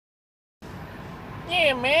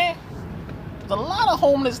Yeah, man. There's a lot of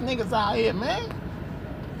homeless niggas out here, man.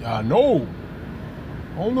 Yeah, I know.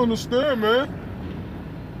 I don't understand, man.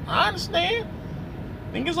 I understand.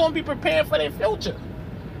 Niggas gonna be prepared for their future.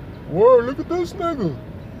 Word, look at this nigga.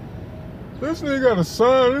 This nigga got a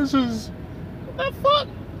sign. This is... What the fuck?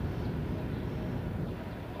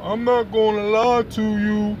 I'm not gonna lie to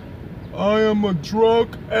you. I am a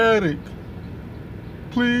drug addict.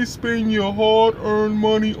 Please spend your hard-earned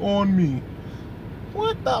money on me.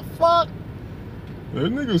 What the fuck?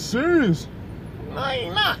 That nigga serious. No, he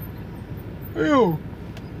not. Yo.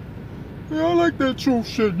 Yeah, I like that truth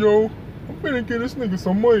shit, yo. I'm finna get this nigga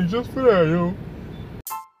some money just for that, yo.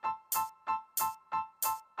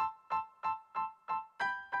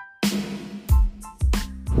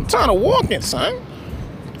 I'm tired of walking, son.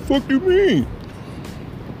 The fuck you mean?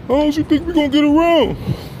 How else you think we gonna get around?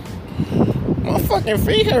 My fucking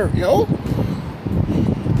feet hurt, yo.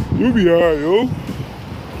 You be alright, yo.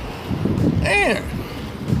 Damn.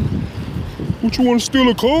 What, you wanna steal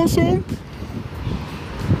a car or something?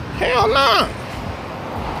 Hell nah.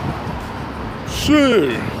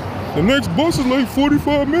 Shit. The next bus is like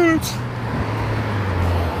 45 minutes.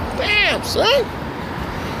 Damn, son.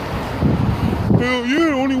 Hell yeah,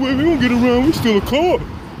 the only way we gonna get around, we steal a car.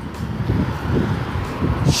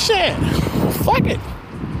 Shit. Fuck it.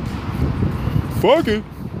 Fuck it.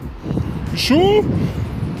 You sure?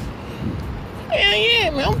 Hell yeah,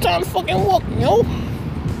 man. I'm tired of fucking walking, yo.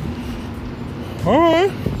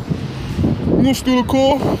 Alright. We gonna steal a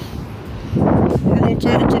car. We gonna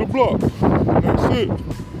take it to the block. That's it.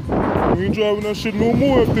 We ain't driving that shit no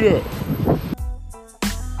more after that.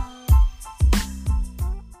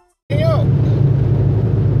 Yo.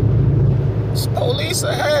 It's police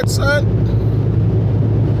ahead, son.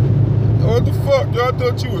 What the fuck? Y'all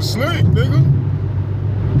thought you was asleep, nigga?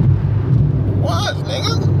 What,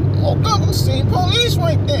 nigga? Woke up and seen police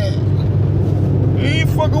right there. You ain't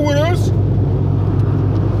fucking with us?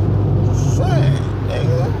 Shit,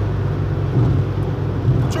 nigga.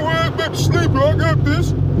 Put your ass back to sleep, yo. I got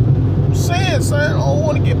this. I'm saying, son, I don't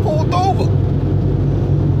want to get pulled over.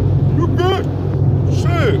 You good?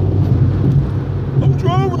 Shit. I'm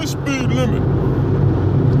driving the speed limit.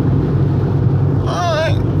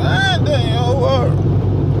 Alright, god damn, yo,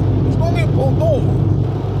 just don't get pulled over.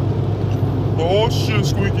 Oh shit,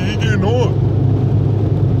 Squeaky, he getting on.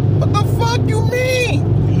 What the fuck you mean?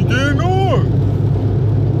 He getting on.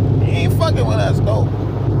 You ain't fucking with us, though.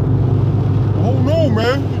 Oh no,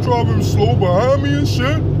 man. You driving slow behind me and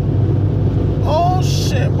shit. Oh,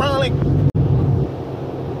 shit, Brolic.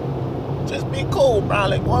 Just be cool,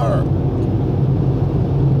 Brolic, word.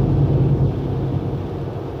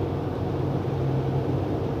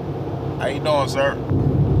 How you doing, sir?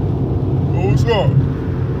 What's up?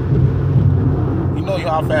 You know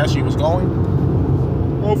how fast you was going?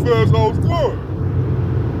 How fast I was going?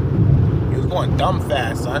 You was going dumb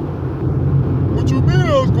fast, son. What you mean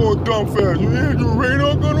I was going dumb fast? You had your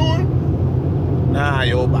radar gun on? Nah,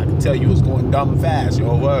 yo, I can tell you was going dumb fast,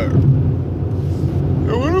 yo, word.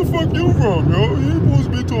 Yo, where the fuck you from, yo? You ain't supposed to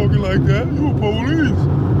be talking like that. You a police.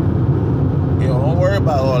 Yo, don't worry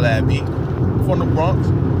about all that, B. I'm from the Bronx.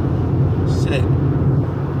 Shit.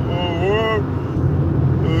 Oh, what?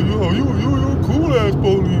 You cool ass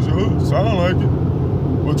police, yo. Sound like it.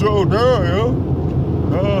 But yo, down, yo.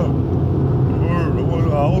 Nah. Word.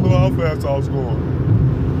 I don't know how fast I was going.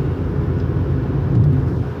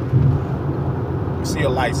 See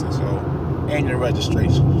your license, yo. And your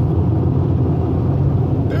registration.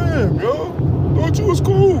 Damn, yo. Thought you was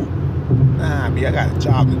cool. Nah, B, I got a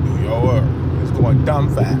job to do, yo, word. It's going dumb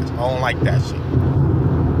fast. I don't like that shit.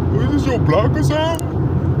 Is this your block or something?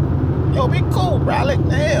 Yo, be cool, Brolic.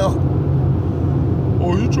 Damn.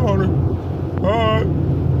 Oh, you trying to... Alright.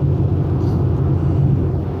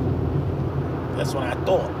 That's what I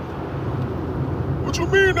thought. What you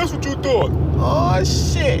mean that's what you thought? Oh,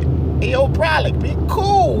 shit. Hey, yo, Brolic, be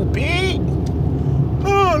cool, B.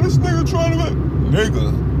 Nah, this nigga trying to...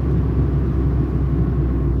 Nigga.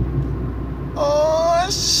 Oh,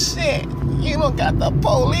 shit. You done got the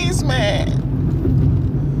policeman.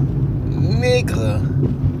 Nigga.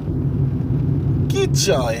 Get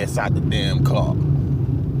your ass out the damn car.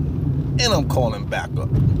 And I'm calling back up.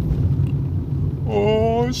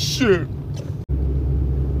 Oh, shit.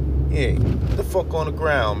 Yeah, get the fuck on the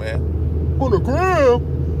ground, man. On the ground?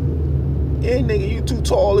 Yeah, nigga, you too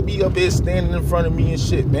tall to be up here standing in front of me and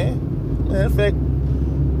shit, man. Matter of fact,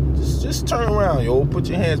 just turn around, yo. Put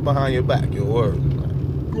your hands behind your back, yo. Word.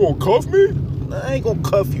 You gonna cuff me? Nah, I ain't gonna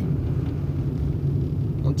cuff you.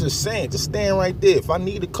 I'm just saying, just stand right there. If I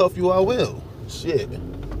need to cuff you, I will. Shit.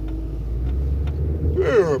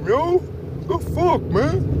 Damn, yo. The fuck,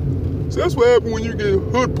 man? So that's what happens when you get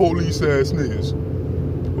hood police ass niggas.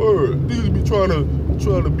 Word, niggas be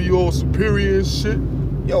trying to be all superior and shit.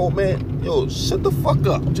 Yo, man, yo, shut the fuck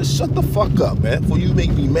up. Just shut the fuck up, man, before you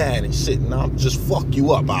make me mad and shit, and I'll just fuck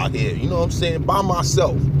you up out here. You know what I'm saying? By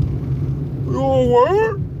myself. Your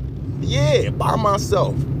word? Yeah, by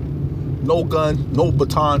myself. No gun, no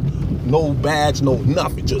baton, no badge, no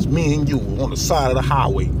nothing. Just me and you on the side of the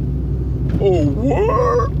highway. Oh,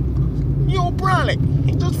 word? Yo, Brolic,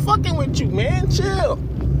 he just fucking with you, man. Chill.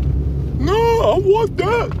 Nah, I want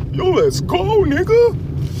that. Yo, let's go,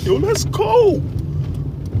 nigga. Yo, let's go.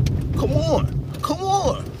 Come on. Come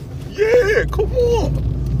on. Yeah, come on.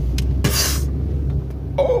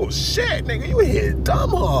 Oh, shit, nigga. You hit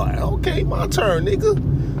dumb hard. Okay, my turn, nigga.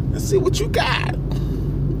 Let's see what you got.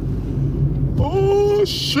 Oh,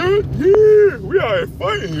 shit, yeah. We out here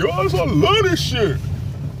fighting, y'all. I love this shit.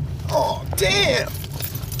 Oh, damn.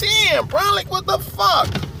 Damn, Brolic, what the fuck?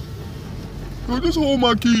 Yo, just hold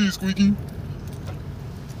my keys, Squeaky.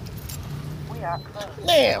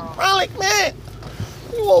 Damn, Brolic, man.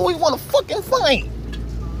 You always want to fucking fight.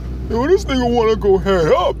 Yo, this nigga wanna go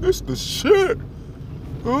head up. This the shit.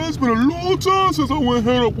 Yo, it's been a long time since I went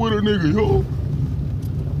head up with a nigga, yo.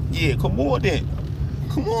 Yeah, come on then.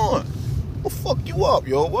 Come on. I'll fuck you up,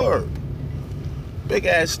 yo, word. Big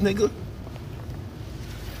ass nigga.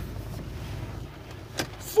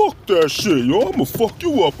 Fuck that shit, yo. I'ma fuck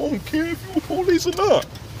you up. I don't care if you a police or not.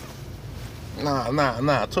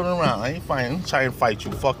 Nah. Turn around. I ain't fighting. I'm trying to fight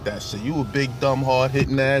you. Fuck that shit. You a big, dumb,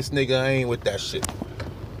 hard-hitting ass nigga. I ain't with that shit.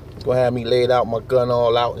 Go have me laid out, my gun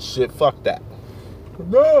all out and shit. Fuck that.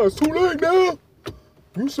 Nah, it's too late now.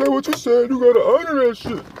 You said what you said. You gotta honor that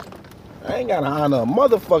shit. I ain't gotta honor a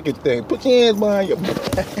motherfucking thing. Put your hands behind your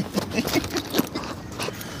back.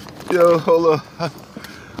 Yo, hold up.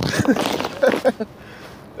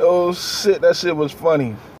 Oh, shit. That shit was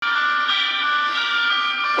funny.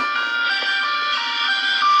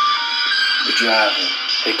 We're driving,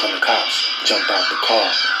 here come the cops, jumped out the car,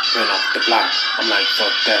 ran off the block. I'm like, fuck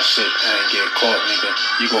that shit, I ain't get caught, nigga.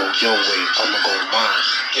 You go your way, I'ma go mine.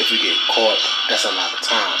 If we get caught, that's a lot of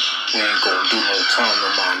time. We ain't gonna do no time no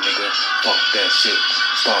more, nigga. Fuck that shit.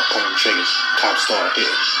 Start pulling triggers, cops start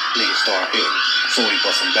hitting, niggas start hitting, so we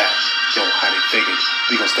bustin' back. Yo, how they figured?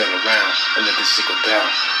 We gon' stand around and let this shit go down.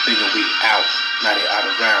 Thinking we out, now they out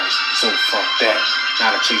of rounds, so fuck that.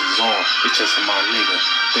 Now the chase is on, they chasing my nigga.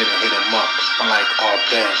 They done hit him up, I'm like, oh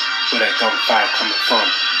damn, where that gunfire coming from?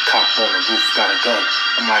 Cop on the roof got a gun.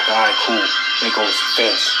 I'm like, alright, cool. There goes the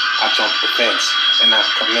fence. I jump the fence and I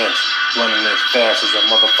commence running as fast as a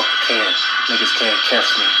motherfucker can. Niggas can't catch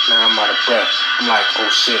me. Now I'm out of breath. I'm like, oh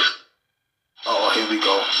shit. Oh, here we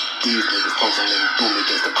go. These niggas closing in through me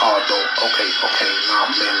against the car door. Okay. Now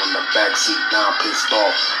I'm laying on the backseat. Now I'm pissed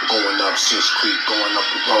off. Going up Sixth Street, going up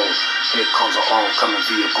the road. Here comes an oncoming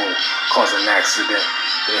vehicle, causing an accident.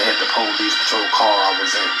 They hit the police patrol car I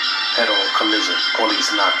was in. Head-on collision.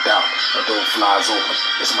 Police knocked out. The door flies open.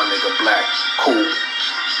 It's my nigga Black. Cool.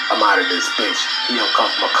 I'm out of this bitch. He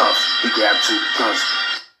uncuffed my cuffs. He grabbed 2 guns.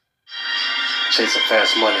 Chasing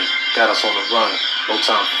fast money. Got us on the run. No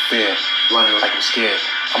time for fear. Running like I'm scared.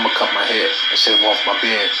 I'ma cut my hair and shave off my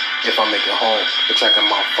beard. If I make it home, they're tracking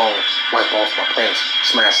my phone. Wipe off my prints.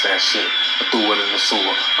 Smash that shit. I threw it in the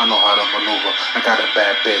sewer. I know how to maneuver. I got a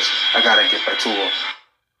bad bitch. I gotta get back to her.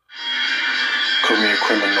 Career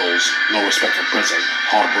criminals, no respect for prison.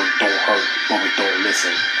 Hard work don't hurt, but we don't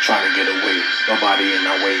listen. Trying to get away, nobody in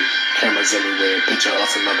our way. Cameras everywhere, picture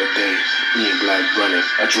us another day. Me and Black running,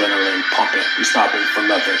 adrenaline pumping. We stopping for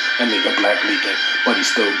nothing. That nigga Black leaking, but he's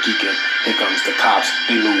still geeking. Here comes the cops,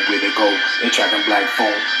 they knew where to go. They tracking Black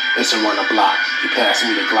phone, it's a run a block. He passed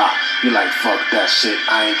me the Glock. He like, fuck that shit,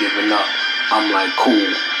 I ain't giving up. I'm like, cool,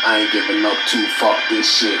 I ain't giving up too. Fuck this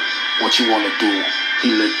shit. What you wanna do? He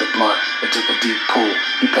lit the blunt and took a deep pull.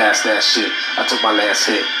 He passed that shit. I took my last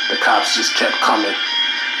hit. The cops just kept coming.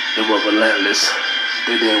 They were relentless.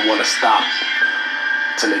 They didn't want to stop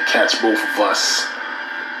till they catch both of us.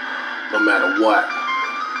 No matter what.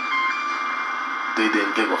 They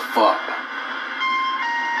didn't give a fuck.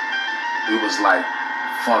 We was like,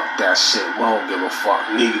 fuck that shit. We don't give a fuck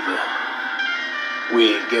neither.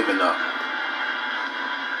 We ain't giving up.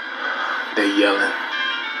 They yelling.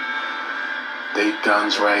 They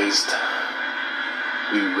guns raised.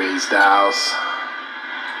 We raised ours.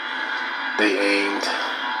 They aimed.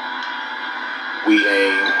 We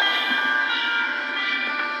aimed.